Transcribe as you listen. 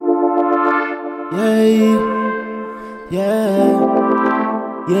Yeah, yeah,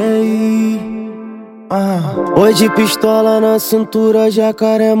 yeah. Hoje pistola na cintura,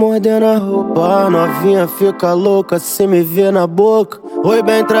 jacaré mordendo a roupa. Novinha fica louca se me vê na boca. Oi,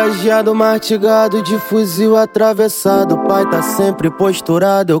 bem trajado, mastigado, de fuzil atravessado. Pai tá sempre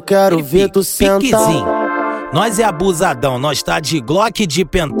posturado, eu quero ver tu sentar. Nós é abusadão, nós tá de Glock e de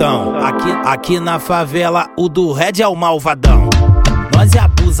pentão. Aqui na favela, o do Red é o malvadão. Nós é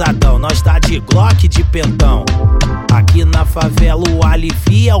abusadão, nós tá de Glock e de pentão. Aqui na favela o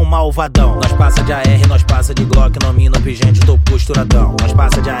Aleff é o malvadão. Nós passa de AR, nós passa de Glock, não mina o pingente, tô posturadão. Nós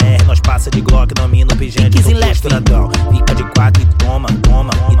passa de AR, nós passa de Glock, não mina o pingente, tô posturadão. Fica de quatro e toma,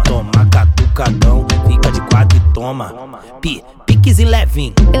 e toma catucadão. Fica de quatro e toma, piques e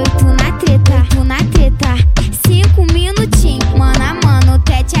levinho. Eu tô na treta, 5 minutinhos, mano a mano,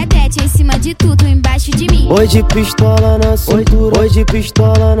 tete a tete, em cima de tudo, embaixo de mim. Hoje pistola na cintura, hoje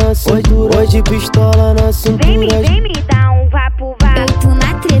pistola na cintura, hoje pistola na cintura. Vem me dar um vapo. Eu tô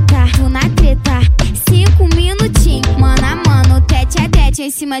na treta, 5 minutinhos, mano a mano, tete a tete,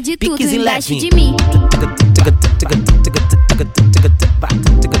 em cima de tudo, embaixo de mim.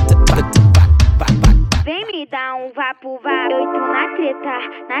 Vem me dar um vapo. Eu tô na treta.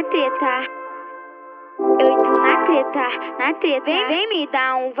 Eu tô na treta. Vem me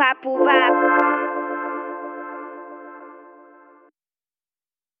dar um vapo.